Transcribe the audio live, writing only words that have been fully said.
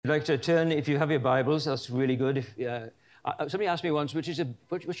I'd like to turn, if you have your Bibles, that's really good. Somebody asked me once,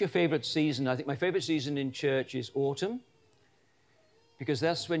 what's your favorite season? I think my favorite season in church is autumn, because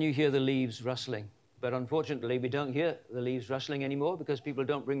that's when you hear the leaves rustling. But unfortunately, we don't hear the leaves rustling anymore because people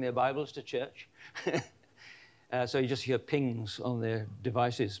don't bring their Bibles to church. So you just hear pings on their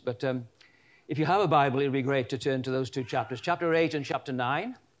devices. But if you have a Bible, it would be great to turn to those two chapters, chapter 8 and chapter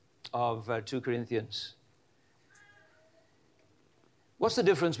 9 of 2 Corinthians. What's the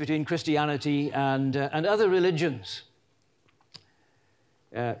difference between Christianity and other religions?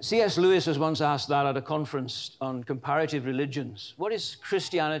 C.S. Lewis was once asked that at a conference on comparative religions. What is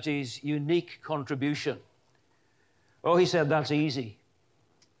Christianity's unique contribution? Oh, he said, that's easy.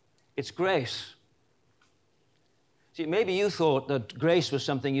 It's grace. See, maybe you thought that grace was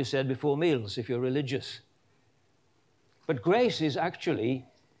something you said before meals if you're religious. But grace is actually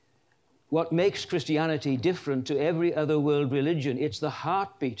what makes Christianity different to every other world religion. It's the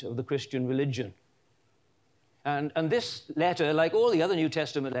heartbeat of the Christian religion. And this letter, like all the other New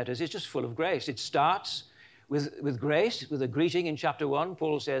Testament letters, is just full of grace. It starts with grace, with a greeting in chapter 1.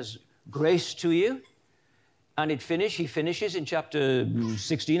 Paul says, grace to you. And he finishes in chapter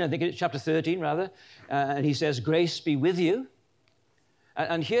 16, I think it's chapter 13 rather, and he says, grace be with you.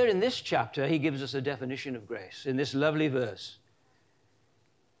 And here in this chapter, he gives us a definition of grace in this lovely verse.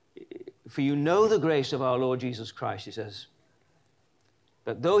 For you know the grace of our Lord Jesus Christ, he says,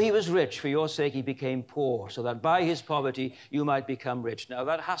 that though he was rich, for your sake he became poor, so that by his poverty you might become rich. Now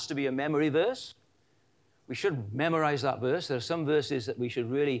that has to be a memory verse. We should memorize that verse. There are some verses that we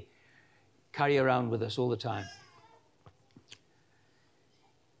should really carry around with us all the time.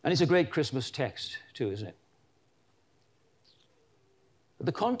 And it's a great Christmas text too, isn't it? But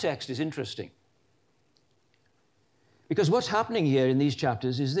the context is interesting. Because what's happening here in these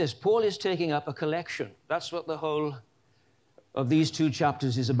chapters is this. Paul is taking up a collection. That's what the whole of these two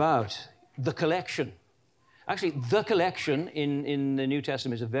chapters is about. The collection. Actually, the collection in the New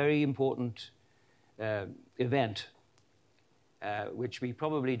Testament is a very important event, which we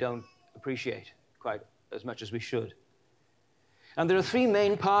probably don't appreciate quite as much as we should. And there are three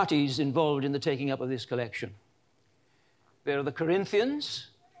main parties involved in the taking up of this collection. There are the Corinthians,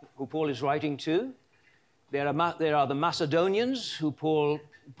 who Paul is writing to. There are the Macedonians, who Paul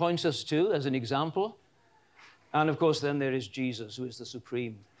points us to as an example. And, of course, then there is Jesus, who is the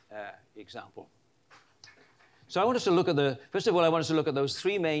supreme example. So I want us to look at first of all, I want us to look at those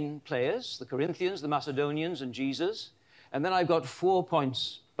three main players, the Corinthians, the Macedonians, and Jesus. And then I've got 4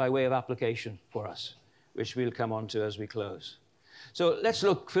 points by way of application for us, which we'll come on to as we close. So let's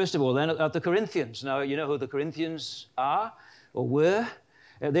look, first of all, then, at the Corinthians. Now, you know who the Corinthians are or were.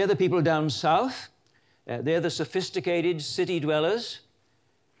 They're the people down south. They're the sophisticated city dwellers.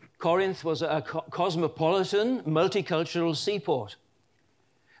 Corinth was a cosmopolitan, multicultural seaport.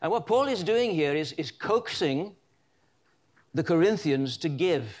 And what Paul is doing here is coaxing the Corinthians to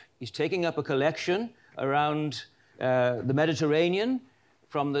give. He's taking up a collection around the Mediterranean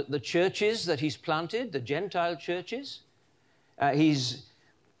from the churches that he's planted, the Gentile churches. He's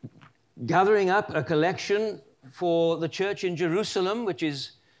gathering up a collection for the church in Jerusalem, which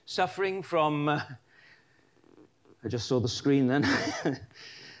is suffering from... I just saw the screen then.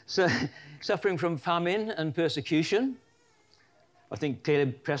 So, suffering from famine and persecution. I think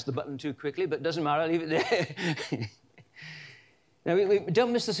Caleb pressed the button too quickly, but it doesn't matter, leave it there. Now, we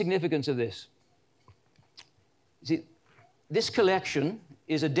don't miss the significance of this. See, this collection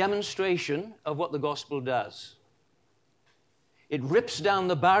is a demonstration of what the gospel does. It rips down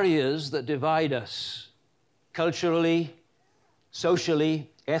the barriers that divide us, culturally, socially,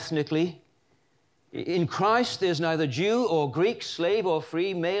 ethnically. In Christ, there's neither Jew or Greek, slave or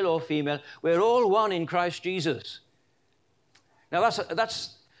free, male or female. We're all one in Christ Jesus. Now,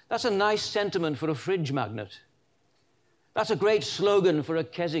 that's a nice sentiment for a fridge magnet. That's a great slogan for a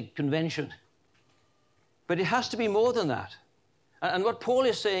Keswick convention. But it has to be more than that. And what Paul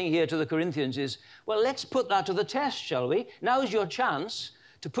is saying here to the Corinthians is, well, let's put that to the test, shall we? Now's your chance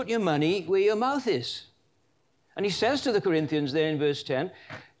to put your money where your mouth is. And he says to the Corinthians there in verse 10,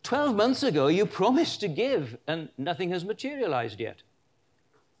 12 months ago, you promised to give, and nothing has materialized yet.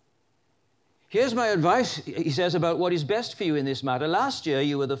 Here's my advice, he says, about what is best for you in this matter. Last year,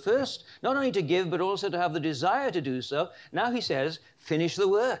 you were the first, not only to give, but also to have the desire to do so. Now, he says, finish the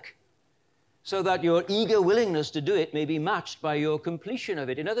work, so that your eager willingness to do it may be matched by your completion of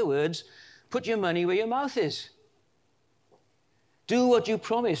it. In other words, put your money where your mouth is. Do what you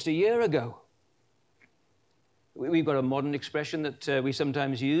promised a year ago. We've got a modern expression that we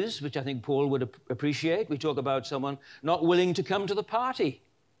sometimes use, which I think Paul would appreciate. We talk about someone not willing to come to the party.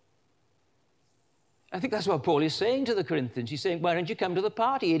 I think that's what Paul is saying to the Corinthians. He's saying, why don't you come to the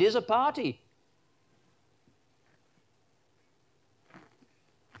party? It is a party.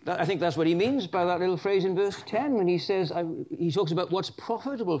 I think that's what he means by that little phrase in verse 10 when he says, he talks about what's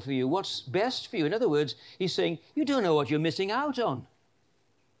profitable for you, what's best for you. In other words, he's saying, you don't know what you're missing out on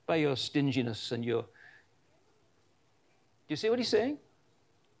by your stinginess and your... Do you see what he's saying?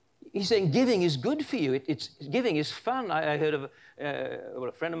 He's saying giving is good for you. Giving is fun. I heard of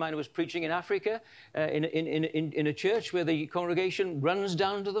a friend of mine who was preaching in Africa in a church where the congregation runs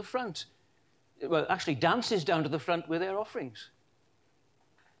down to the front. Well, actually dances down to the front with their offerings.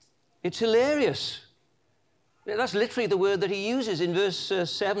 It's hilarious. That's literally the word that he uses in verse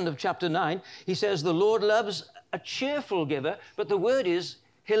 7 of chapter 9. He says, the Lord loves a cheerful giver, but the word is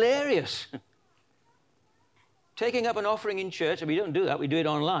hilarious. Taking up an offering in church, and we don't do that, we do it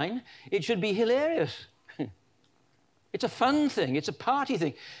online, it should be hilarious. It's a fun thing, it's a party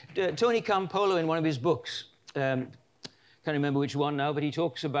thing. Tony Campolo, in one of his books, can't remember which one now, but he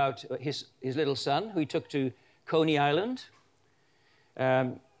talks about his little son, who he took to Coney Island.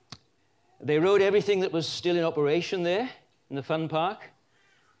 They rode everything that was still in operation there in the fun park.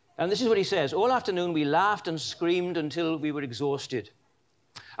 And this is what he says, all afternoon we laughed and screamed until we were exhausted.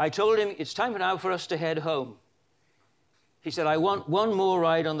 I told him, it's time now for us to head home. He said, I want one more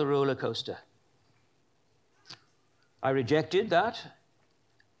ride on the roller coaster. I rejected that,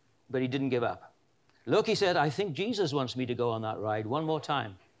 but he didn't give up. Look, he said, I think Jesus wants me to go on that ride one more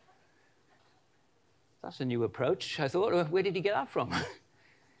time. That's a new approach. I thought, where did he get that from?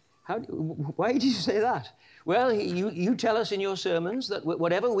 Why did you say that? Well, you tell us in your sermons that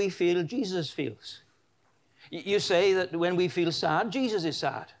whatever we feel, Jesus feels. You say that when we feel sad, Jesus is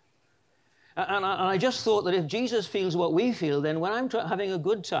sad. And I just thought that if Jesus feels what we feel, then when I'm having a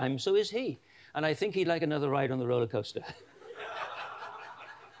good time, so is he. And I think he'd like another ride on the roller coaster.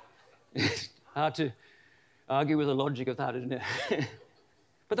 Hard to argue with the logic of that, isn't it?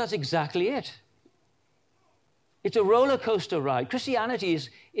 But that's exactly it. It's a roller coaster ride. Christianity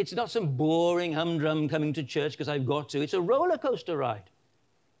it's not some boring humdrum coming to church because I've got to. It's a roller coaster ride.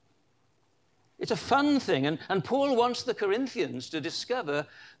 It's a fun thing. And Paul wants the Corinthians to discover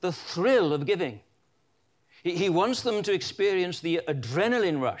the thrill of giving. He wants them to experience the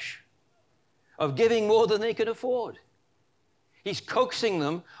adrenaline rush of giving more than they could afford. He's coaxing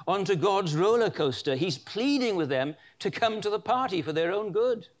them onto God's roller coaster. He's pleading with them to come to the party for their own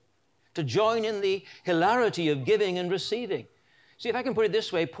good, to join in the hilarity of giving and receiving. See, if I can put it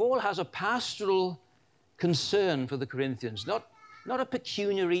this way, Paul has a pastoral concern for the Corinthians, not a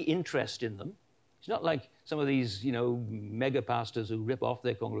pecuniary interest in them. It's not like some of these, mega pastors who rip off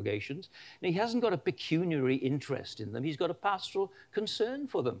their congregations. No, he hasn't got a pecuniary interest in them. He's got a pastoral concern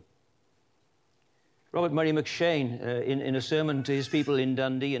for them. Robert Murray McShane, in a sermon to his people in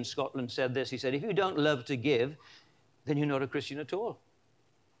Dundee in Scotland, said this. He said, if you don't love to give, then you're not a Christian at all.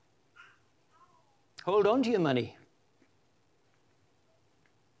 Hold on to your money.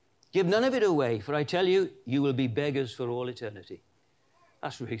 Give none of it away, for I tell you, you will be beggars for all eternity.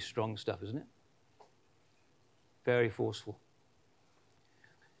 That's really strong stuff, isn't it? Very forceful.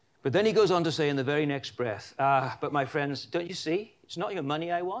 But then he goes on to say in the very next breath, but my friends, don't you see? It's not your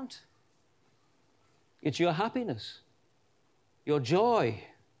money I want. It's your happiness, your joy.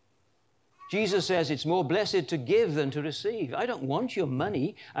 Jesus says it's more blessed to give than to receive. I don't want your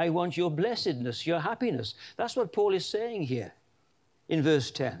money. I want your blessedness, your happiness. That's what Paul is saying here in verse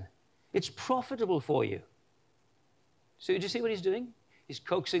 10. It's profitable for you. So do you see what he's doing? He's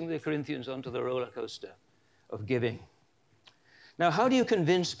coaxing the Corinthians onto the roller coaster of giving. Now, how do you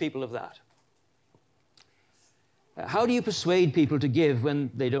convince people of that? How do you persuade people to give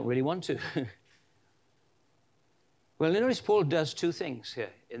when they don't really want to? Well, notice Paul does two things here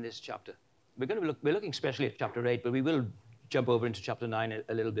in this chapter. We're looking especially at chapter 8, but we will jump over into chapter 9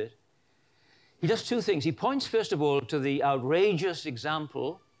 a little bit. He does two things. He points, first of all, to the outrageous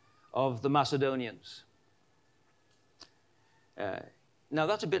example of the Macedonians. Now,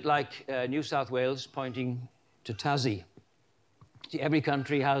 that's a bit like New South Wales pointing to Tassie. See, every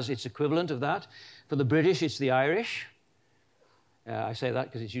country has its equivalent of that. For the British, it's the Irish. I say that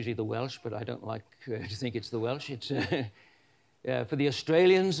because it's usually the Welsh, but I don't like to think it's the Welsh. It's, for the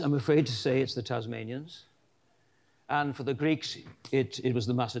Australians, I'm afraid to say it's the Tasmanians. And for the Greeks, it was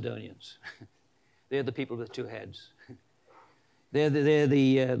the Macedonians. They're the people with two heads. They're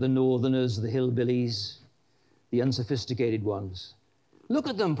the northerners, the hillbillies, the unsophisticated ones. Look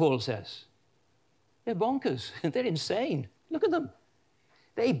at them, Paul says. They're bonkers. They're insane. Look at them.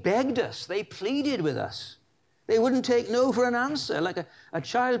 They begged us. They pleaded with us. They wouldn't take no for an answer, like a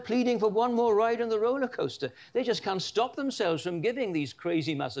child pleading for one more ride on the roller coaster. They just can't stop themselves from giving, these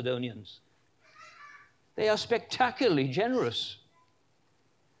crazy Macedonians. They are spectacularly generous.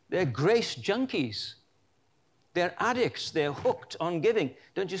 They're grace junkies. They're addicts. They're hooked on giving.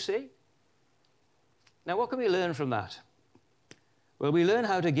 Don't you see? Now, what can we learn from that? Well, we learn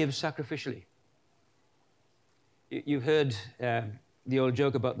how to give sacrificially. You've heard the old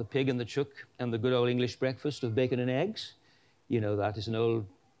joke about the pig and the chook and the good old English breakfast of bacon and eggs. You know that. It's an old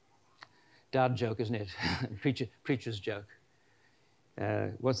dad joke, isn't it? Preacher's joke.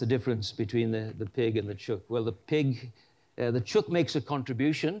 What's the difference between the pig and the chook? Well, the chook makes a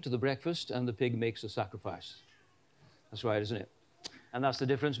contribution to the breakfast and the pig makes a sacrifice. That's right, isn't it? And that's the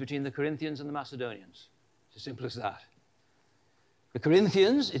difference between the Corinthians and the Macedonians. It's as simple as that. The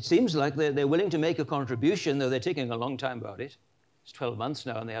Corinthians, it seems like they're willing to make a contribution, though they're taking a long time about it. It's 12 months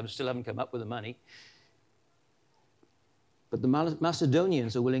now and they still haven't come up with the money. But the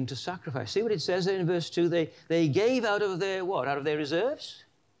Macedonians are willing to sacrifice. See what it says there in verse 2? They gave out of their what? Out of their reserves?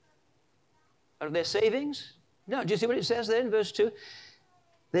 Out of their savings? No, do you see what it says there in verse 2?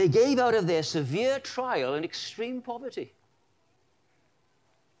 They gave out of their severe trial and extreme poverty.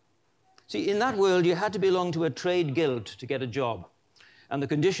 See, in that world, you had to belong to a trade guild to get a job. And the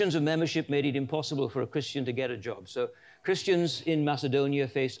conditions of membership made it impossible for a Christian to get a job. So Christians in Macedonia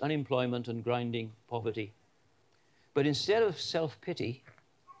faced unemployment and grinding poverty. But instead of self-pity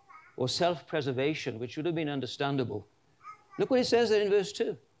or self-preservation, which would have been understandable, look what it says there in verse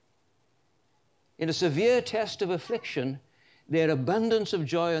 2. In a severe test of affliction, their abundance of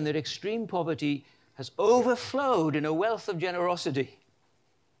joy and their extreme poverty has overflowed in a wealth of generosity.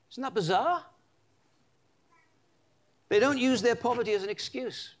 Isn't that bizarre? They don't use their poverty as an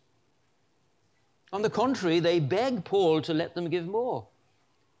excuse. On the contrary, they beg Paul to let them give more.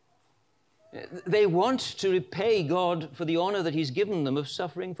 They want to repay God for the honor that he's given them of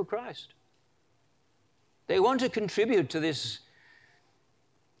suffering for Christ. They want to contribute to this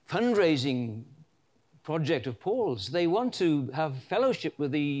fundraising project of Paul's. They want to have fellowship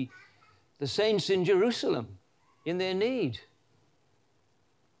with the saints in Jerusalem in their need.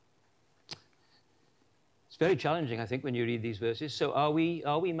 It's very challenging, I think, when you read these verses. So are we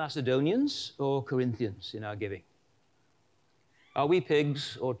Macedonians or Corinthians in our giving? Are we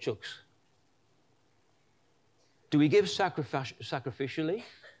pigs or chooks? Do we give sacrificially?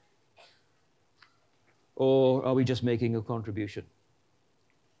 Or are we just making a contribution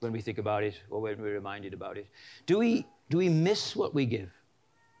when we think about it or when we're reminded about it? Do we miss what we give?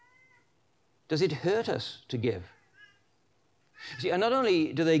 Does it hurt us to give? See, and not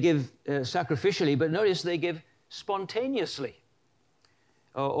only do they give sacrificially, but notice they give spontaneously.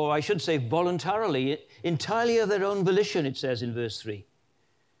 Or I should say voluntarily, entirely of their own volition, it says in verse 3.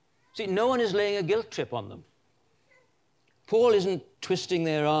 See, no one is laying a guilt trip on them. Paul isn't twisting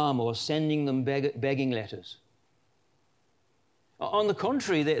their arm or sending them begging letters. On the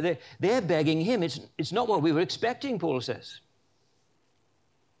contrary, they're begging him. It's not what we were expecting, Paul says.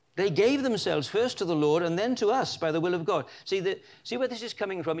 They gave themselves first to the Lord and then to us by the will of God. See where this is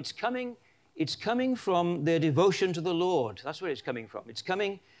coming from? It's coming from their devotion to the Lord. That's where it's coming from. It's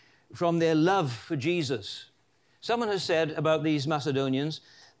coming from their love for Jesus. Someone has said about these Macedonians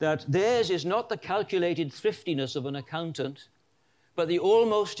that theirs is not the calculated thriftiness of an accountant, but the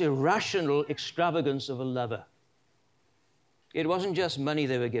almost irrational extravagance of a lover. It wasn't just money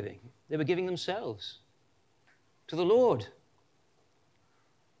they were giving. They were giving themselves to the Lord.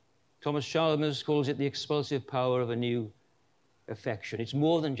 Thomas Chalmers calls it the expulsive power of a new affection. It's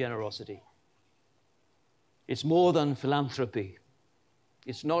more than generosity. It's more than philanthropy.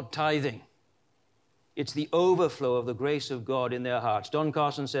 It's not tithing. It's the overflow of the grace of God in their hearts. Don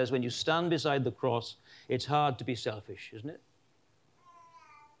Carson says, when you stand beside the cross, it's hard to be selfish, isn't it?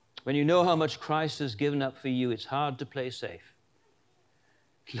 When you know how much Christ has given up for you, it's hard to play safe.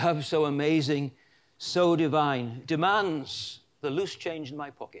 Love so amazing, so divine, demands the loose change in my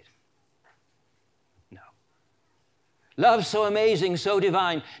pocket. No. Love so amazing, so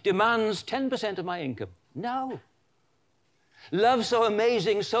divine, demands 10% of my income. No. Love so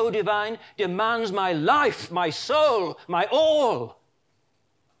amazing, so divine, demands my life, my soul, my all.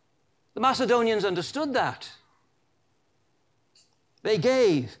 The Macedonians understood that. They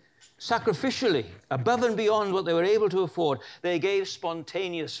gave sacrificially, above and beyond what they were able to afford. They gave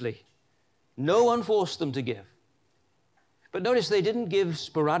spontaneously. No one forced them to give. But notice they didn't give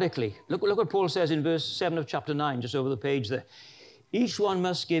sporadically. Look what Paul says in verse 7 of chapter 9, just over the page there. Each one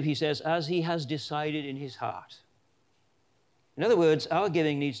must give, he says, as he has decided in his heart. In other words, our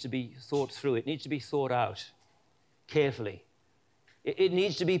giving needs to be thought through. It needs to be thought out carefully. It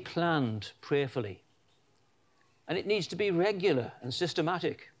needs to be planned prayerfully. And it needs to be regular and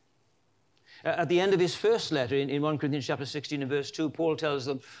systematic. At the end of his first letter, in 1 Corinthians chapter 16 and verse 2, Paul tells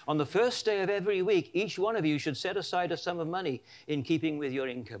them, on the first day of every week, each one of you should set aside a sum of money in keeping with your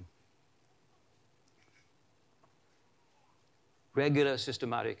income. Regular,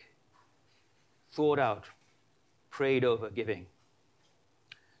 systematic, thought out, prayed over giving.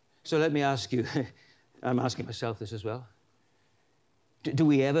 So let me ask you, I'm asking myself this as well. Do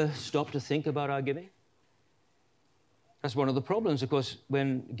we ever stop to think about our giving? That's one of the problems, of course,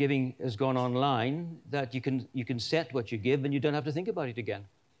 when giving has gone online, that you can set what you give and you don't have to think about it again.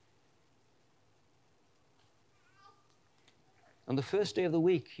 On the first day of the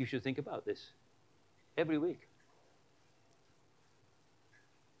week, you should think about this. Every week.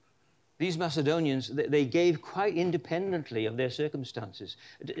 These Macedonians, they gave quite independently of their circumstances.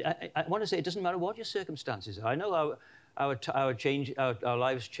 I want to say it doesn't matter what your circumstances are. I know our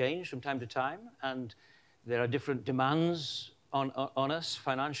lives change from time to time, and there are different demands on us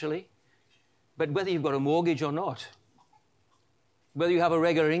financially. But whether you've got a mortgage or not, whether you have a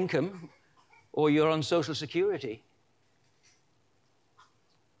regular income or you're on Social Security,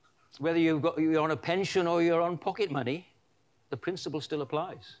 whether you're on a pension or you're on pocket money, the principle still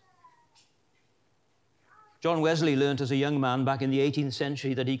applies. John Wesley learnt as a young man back in the 18th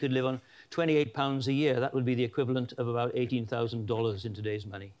century that he could live on £28 a year. That would be the equivalent of about $18,000 in today's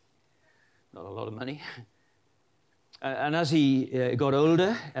money. Not a lot of money. And as he got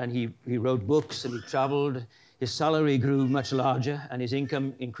older and he wrote books and he traveled, his salary grew much larger and his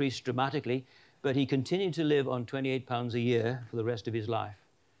income increased dramatically, but he continued to live on £28 a year for the rest of his life.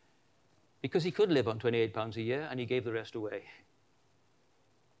 Because he could live on £28 a year and he gave the rest away.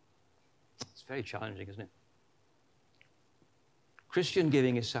 It's very challenging, isn't it? Christian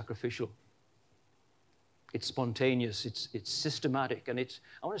giving is sacrificial. It's spontaneous, it's systematic, and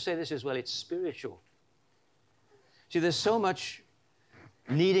I want to say this as well, it's spiritual. See, there's so much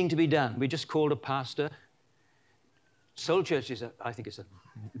needing to be done. We just called a pastor. Soul Church I think it's a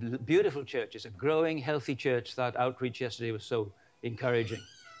beautiful church. It's a growing, healthy church. That outreach yesterday was so encouraging.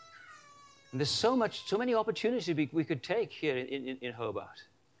 And there's so many opportunities we could take here in Hobart.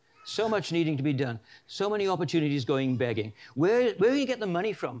 So much needing to be done. So many opportunities going begging. Where do you get the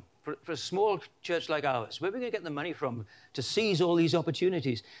money from for a small church like ours? Where are we going to get the money from to seize all these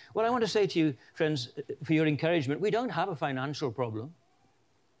opportunities? Well, I want to say to you, friends, for your encouragement, we don't have a financial problem.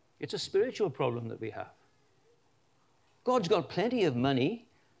 It's a spiritual problem that we have. God's got plenty of money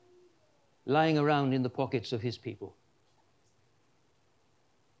lying around in the pockets of his people.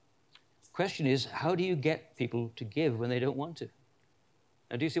 The question is, how do you get people to give when they don't want to?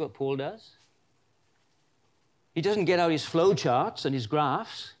 Now, do you see what Paul does? He doesn't get out his flow charts and his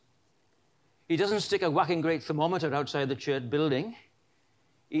graphs. He doesn't stick a whacking great thermometer outside the church building.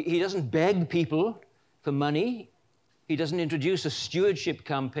 He doesn't beg people for money. He doesn't introduce a stewardship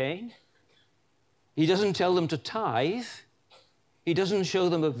campaign. He doesn't tell them to tithe. He doesn't show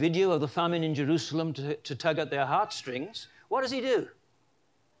them a video of the famine in Jerusalem to tug at their heartstrings. What does he do?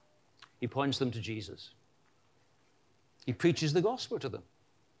 He points them to Jesus. He preaches the gospel to them.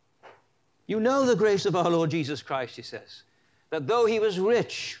 You know the grace of our Lord Jesus Christ, he says, that though he was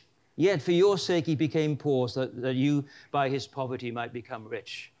rich, yet for your sake he became poor, so that you by his poverty might become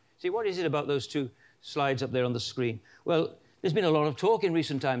rich. See, what is it about those two slides up there on the screen? Well, there's been a lot of talk in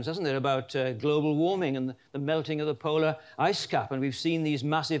recent times, hasn't there, about global warming and the melting of the polar ice cap, and we've seen these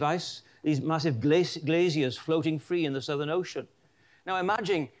massive glaciers floating free in the Southern Ocean. Now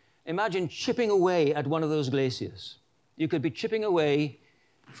imagine chipping away at one of those glaciers. You could be chipping away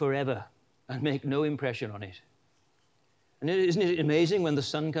forever and make no impression on it. And isn't it amazing when the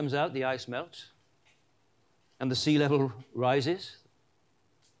sun comes out, the ice melts, and the sea level rises?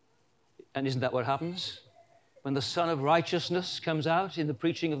 And isn't that what happens? When the Son of Righteousness comes out in the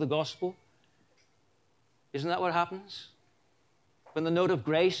preaching of the gospel, isn't that what happens? When the note of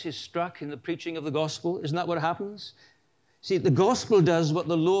grace is struck in the preaching of the gospel, isn't that what happens? See, the gospel does what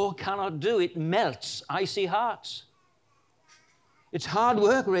the law cannot do. It melts icy hearts. It's hard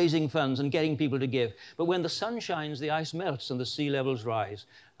work raising funds and getting people to give. But when the sun shines, the ice melts and the sea levels rise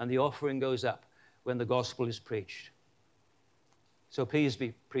and the offering goes up when the gospel is preached. So please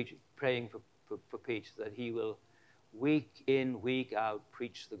be praying for Pete that he will week in, week out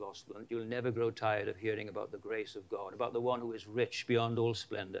preach the gospel, and you'll never grow tired of hearing about the grace of God, about the one who is rich beyond all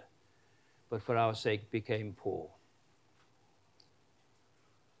splendor, but for our sake became poor.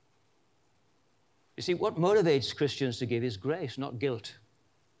 You see, what motivates Christians to give is grace, not guilt.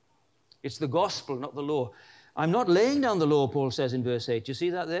 It's the gospel, not the law. I'm not laying down the law, Paul says in verse 8. You see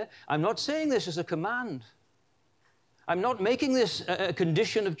that there? I'm not saying this as a command. I'm not making this a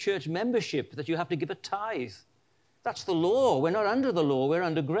condition of church membership that you have to give a tithe. That's the law. We're not under the law. We're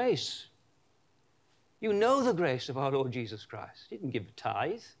under grace. You know the grace of our Lord Jesus Christ. He didn't give a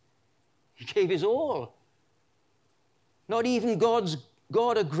tithe. He gave his all. Not even God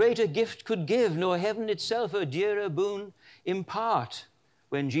a greater gift could give, nor heaven itself a dearer boon impart.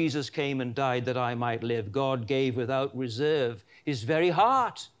 When Jesus came and died that I might live, God gave without reserve his very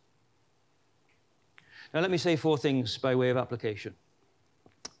heart. Now let me say 4 things by way of application.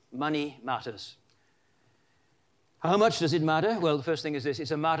 Money matters. How much does it matter? Well, the first thing is this: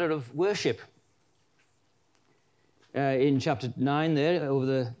 it's a matter of worship. In chapter 9 there, over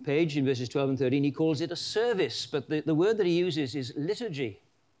the page, in verses 12 and 13, he calls it a service, but the word that he uses is liturgy.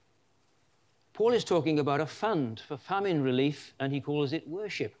 Paul is talking about a fund for famine relief, and he calls it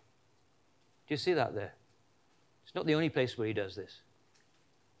worship. Do you see that there? It's not the only place where he does this.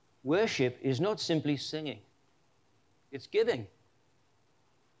 Worship is not simply singing. It's giving.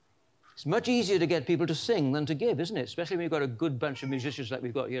 It's much easier to get people to sing than to give, isn't it? Especially when you've got a good bunch of musicians like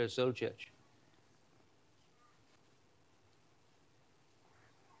we've got here at Soul Church.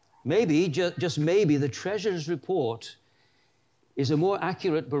 Maybe, just maybe, the Treasurer's report is a more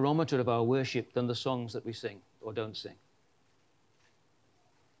accurate barometer of our worship than the songs that we sing or don't sing.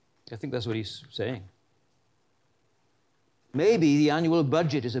 I think that's what he's saying. Maybe the annual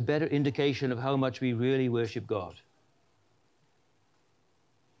budget is a better indication of how much we really worship God.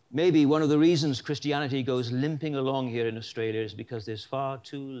 Maybe one of the reasons Christianity goes limping along here in Australia is because there's far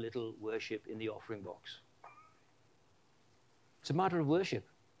too little worship in the offering box. It's a matter of worship.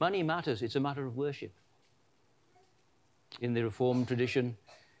 Money matters. It's a matter of worship. In the Reformed tradition,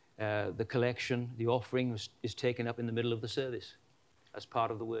 the collection, the offering is taken up in the middle of the service as part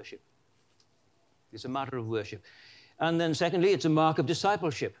of the worship. It's a matter of worship. And then secondly, it's a mark of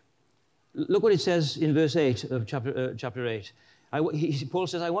discipleship. Look what it says in verse 8 of chapter 8. Paul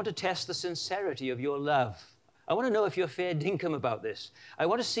says, I want to test the sincerity of your love. I want to know if you're fair dinkum about this. I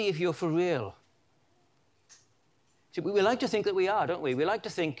want to see if you're for real. See, we like to think that we are, don't we? We like to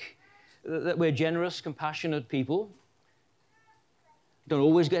think that we're generous, compassionate people. Don't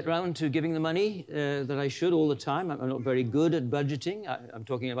always get round to giving the money that I should all the time. I'm not very good at budgeting. I'm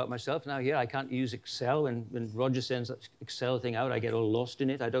talking about myself now here. I can't use Excel. When Roger sends that Excel thing out, I get all lost in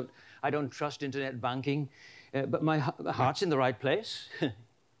it. I don't trust internet banking. But my heart's in the right place.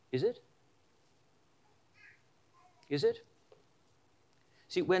 Is it? Is it?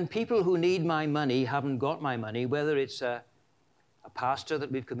 See, when people who need my money haven't got my money, whether it's a pastor that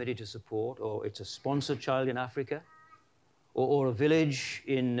we've committed to support, or it's a sponsored child in Africa, or a village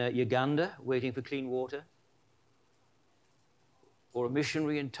in Uganda waiting for clean water, or a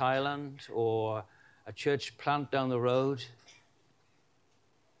missionary in Thailand, or a church plant down the road,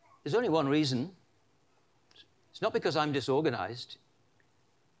 there's only one reason. It's not because I'm disorganized.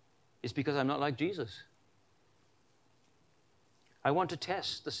 It's because I'm not like Jesus. I want to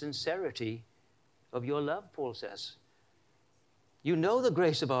test the sincerity of your love, Paul says. You know the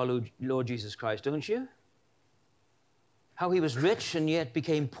grace of our Lord Jesus Christ, don't you? How he was rich and yet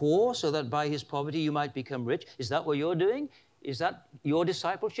became poor so that by his poverty you might become rich. Is that what you're doing? Is that your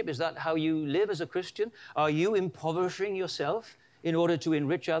discipleship? Is that how you live as a Christian? Are you impoverishing yourself in order to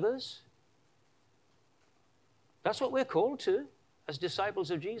enrich others? That's what we're called to as disciples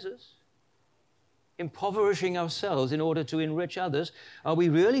of Jesus. Impoverishing ourselves in order to enrich others. Are we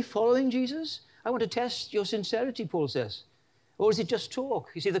really following Jesus? I want to test your sincerity, Paul says. Or is it just talk?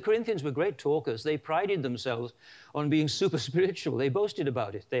 You see, the Corinthians were great talkers. They prided themselves on being super spiritual. They boasted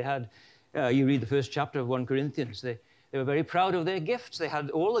about it. They had, you read the first chapter of 1 Corinthians, they were very proud of their gifts. They had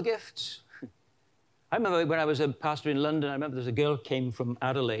all the gifts. I remember when I was a pastor in London, I remember there's a girl came from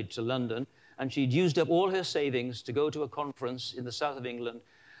Adelaide to London, and she'd used up all her savings to go to a conference in the south of England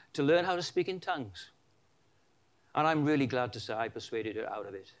to learn how to speak in tongues. And I'm really glad to say I persuaded her out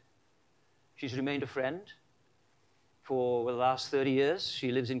of it. She's remained a friend for the last 30 years.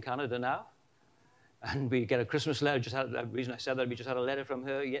 She lives in Canada now. And we get a Christmas letter. The reason I said that, we just had a letter from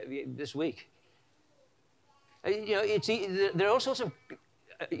her this week. You know, there are all sorts of,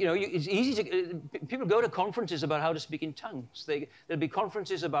 it's easy to, people go to conferences about how to speak in tongues. There'll be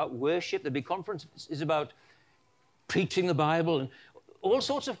conferences about worship. There'll be conferences about preaching the Bible, and all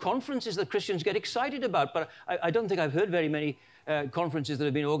sorts of conferences that Christians get excited about. But I don't think I've heard very many conferences that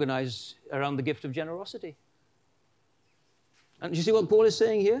have been organized around the gift of generosity. And you see what Paul is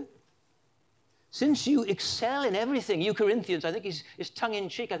saying here? Since you excel in everything, you Corinthians, I think he's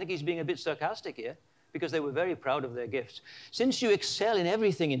tongue-in-cheek. I think he's being a bit sarcastic here, because they were very proud of their gifts. Since you excel in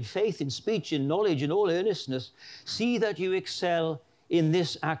everything, in faith, in speech, in knowledge, in all earnestness, see that you excel in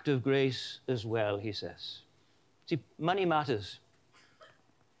this act of grace as well, he says. See, money matters.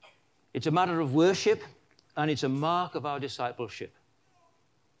 It's a matter of worship, and it's a mark of our discipleship.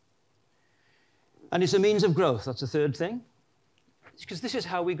 And it's a means of growth. That's the third thing. Because this is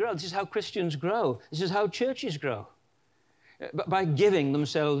how we grow. This is how Christians grow. This is how churches grow. By giving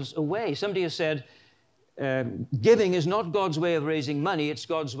themselves away. Somebody has said, giving is not God's way of raising money, it's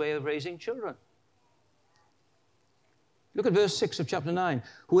God's way of raising children. Look at verse 6 of chapter 9.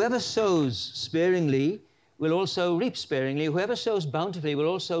 Whoever sows sparingly will also reap sparingly. Whoever sows bountifully will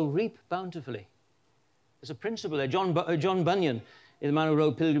also reap bountifully. There's a principle there. John Bunyan, in the man who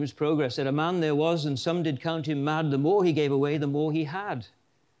wrote Pilgrim's Progress, said, a man there was, and some did count him mad. The more he gave away, the more he had.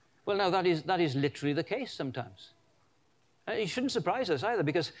 Well, now, that is literally the case sometimes. It shouldn't surprise us either,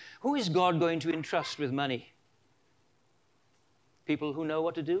 because who is God going to entrust with money? People who know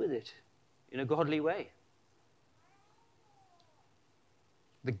what to do with it in a godly way.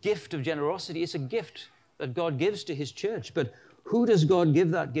 The gift of generosity is a gift that God gives to his church, but who does God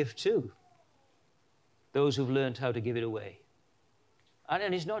give that gift to? Those who've learned how to give it away.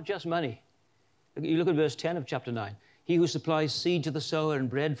 And it's not just money. You look at verse 10 of chapter 9. He who supplies seed to the sower and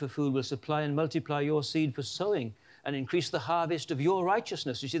bread for food will supply and multiply your seed for sowing and increase the harvest of your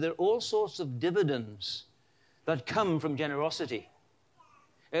righteousness. You see, there are all sorts of dividends that come from generosity.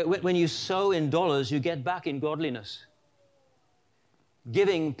 When you sow in dollars, you get back in godliness.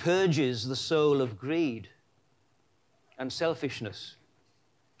 Giving purges the soul of greed and selfishness.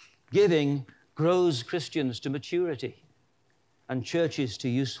 Giving grows Christians to maturity and churches to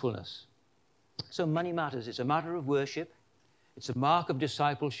usefulness. So money matters. It's a matter of worship. It's a mark of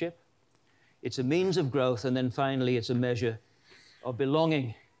discipleship. It's a means of growth. And then finally, it's a measure of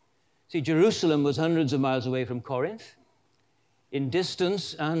belonging. See, Jerusalem was hundreds of miles away from Corinth in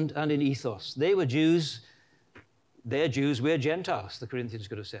distance and in ethos. They were Jews. They're Jews. We're Gentiles, the Corinthians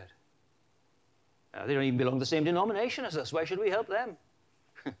could have said. They don't even belong to the same denomination as us. Why should we help them?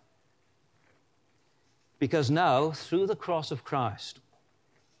 Because now, through the cross of Christ,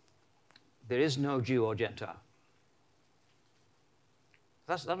 there is no Jew or Gentile.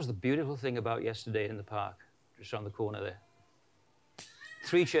 That was the beautiful thing about yesterday in the park, just around the corner there.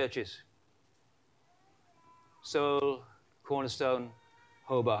 3 churches. Seoul, Cornerstone,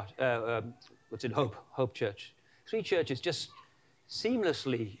 Hobart. Hope Church. 3 churches just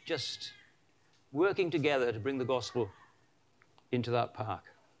seamlessly, just working together to bring the gospel into that park.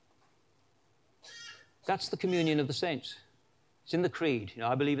 That's the communion of the saints. It's in the creed.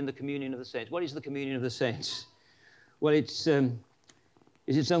 I believe in the communion of the saints. What is the communion of the saints? Well, it's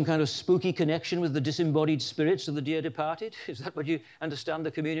is it some kind of spooky connection with the disembodied spirits of the dear departed? Is that what you understand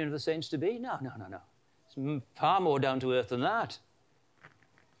the communion of the saints to be? No. It's far more down to earth than that.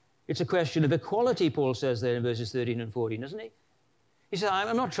 It's a question of equality, Paul says there in verses 13 and 14, doesn't he? He says,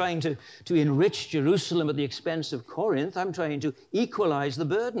 I'm not trying to enrich Jerusalem at the expense of Corinth. I'm trying to equalize the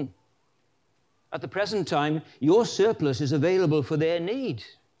burden. At the present time, your surplus is available for their need.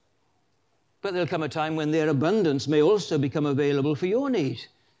 But there'll come a time when their abundance may also become available for your need,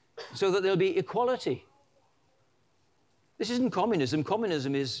 so that there'll be equality. This isn't communism.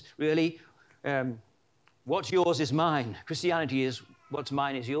 Communism is really what's yours is mine. Christianity is what's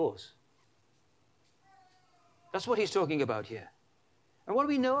mine is yours. That's what he's talking about here. And what do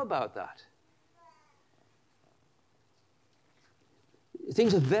we know about that?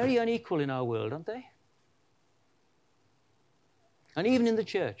 Things are very unequal in our world, aren't they? And even in the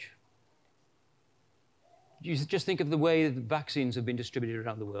church. You just think of the way the vaccines have been distributed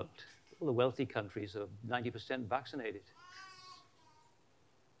around the world. All the wealthy countries are 90% vaccinated.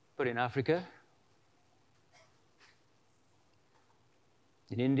 But in Africa,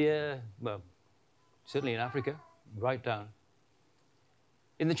 in India, well, certainly in Africa, right down.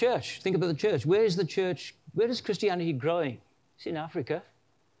 In the church, think about the church. Where is the church? Where is Christianity growing? It's in Africa,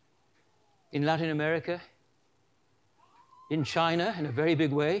 in Latin America, in China in a very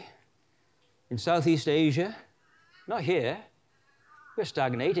big way, in Southeast Asia. Not here. We're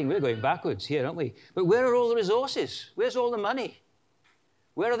stagnating. We're going backwards here, aren't we? But where are all the resources? Where's all the money?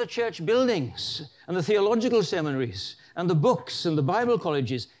 Where are the church buildings and the theological seminaries and the books and the Bible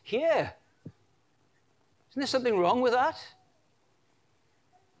colleges? Here. Isn't there something wrong with that?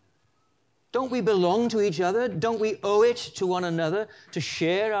 Don't we belong to each other? Don't we owe it to one another to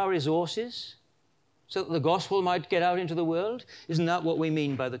share our resources so that the gospel might get out into the world? Isn't that what we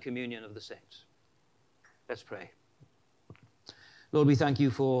mean by the communion of the saints? Let's pray. Lord, we thank you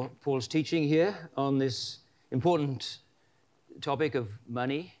for Paul's teaching here on this important topic of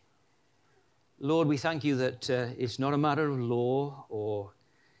money. Lord, we thank you that it's not a matter of law or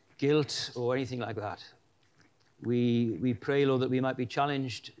guilt or anything like that. We pray, Lord, that we might be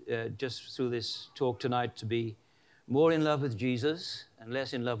challenged just through this talk tonight to be more in love with Jesus and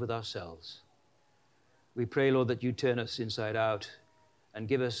less in love with ourselves. We pray, Lord, that you turn us inside out and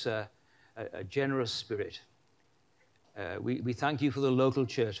give us a a generous spirit. We thank you for the local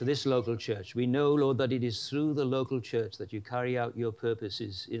church, for this local church. We know, Lord, that it is through the local church that you carry out your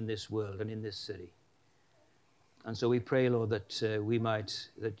purposes in this world and in this city. And so we pray, Lord, that we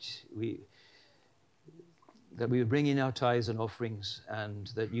would bring in our tithes and offerings, and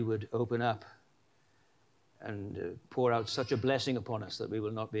that you would open up and pour out such a blessing upon us that we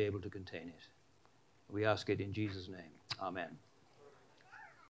will not be able to contain it. We ask it in Jesus' name. Amen.